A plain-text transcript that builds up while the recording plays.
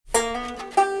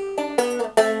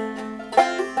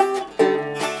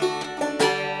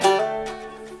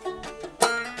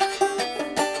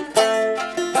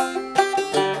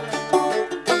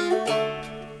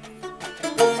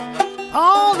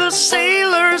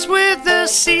Dancers with the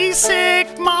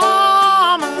seasick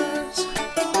mamas,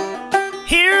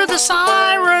 hear the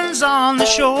sirens on the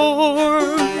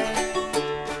shore,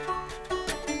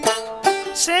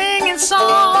 singing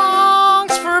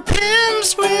songs for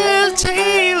pimps with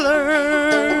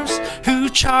tailors who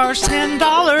charge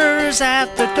 $10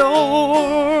 at the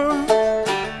door.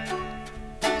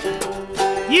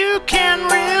 You can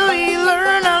really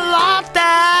learn a lot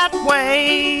that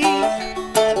way.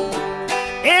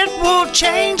 It will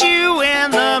change you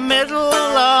in the middle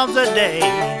of the day.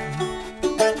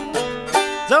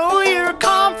 Though your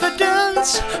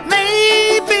confidence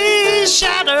may be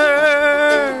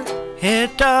shattered,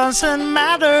 it doesn't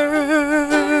matter.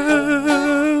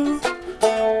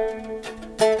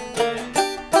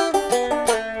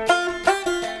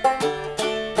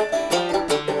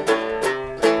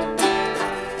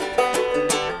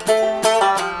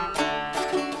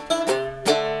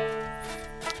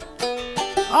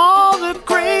 All the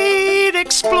great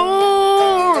explorers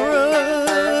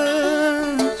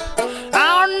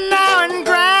are now in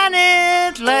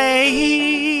granite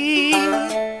lake,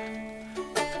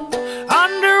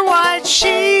 under white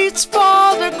sheets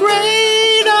for the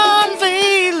great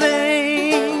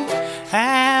unveiling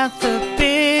at the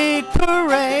big parade.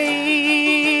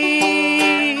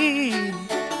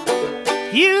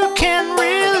 You can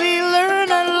really learn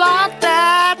a lot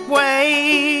that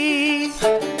way.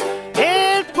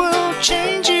 It will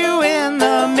change you in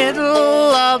the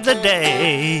middle of the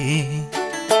day.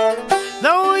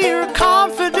 Though your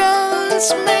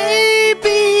confidence may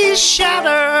be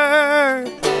shattered,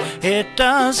 it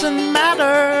doesn't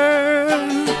matter.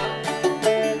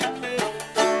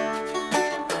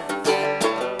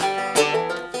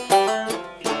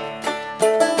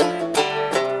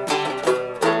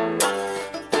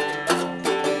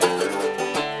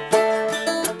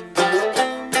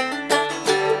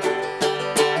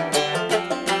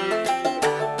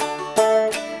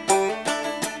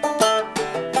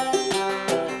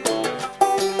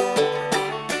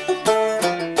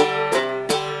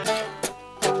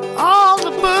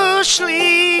 Bush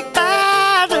League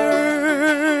batters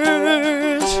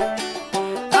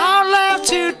are left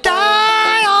to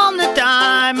die on the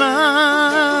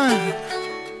diamond.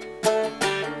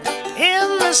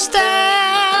 In the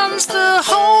stands, the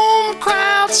home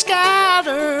crowd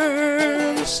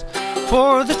scatters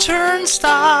for the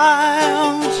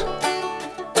turnstiles.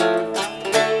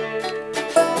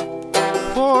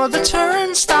 For the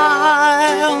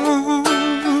turnstiles.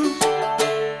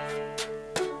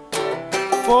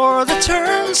 For the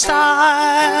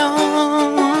turnstile.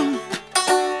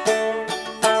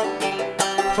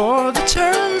 For the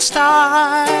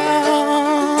turnstile.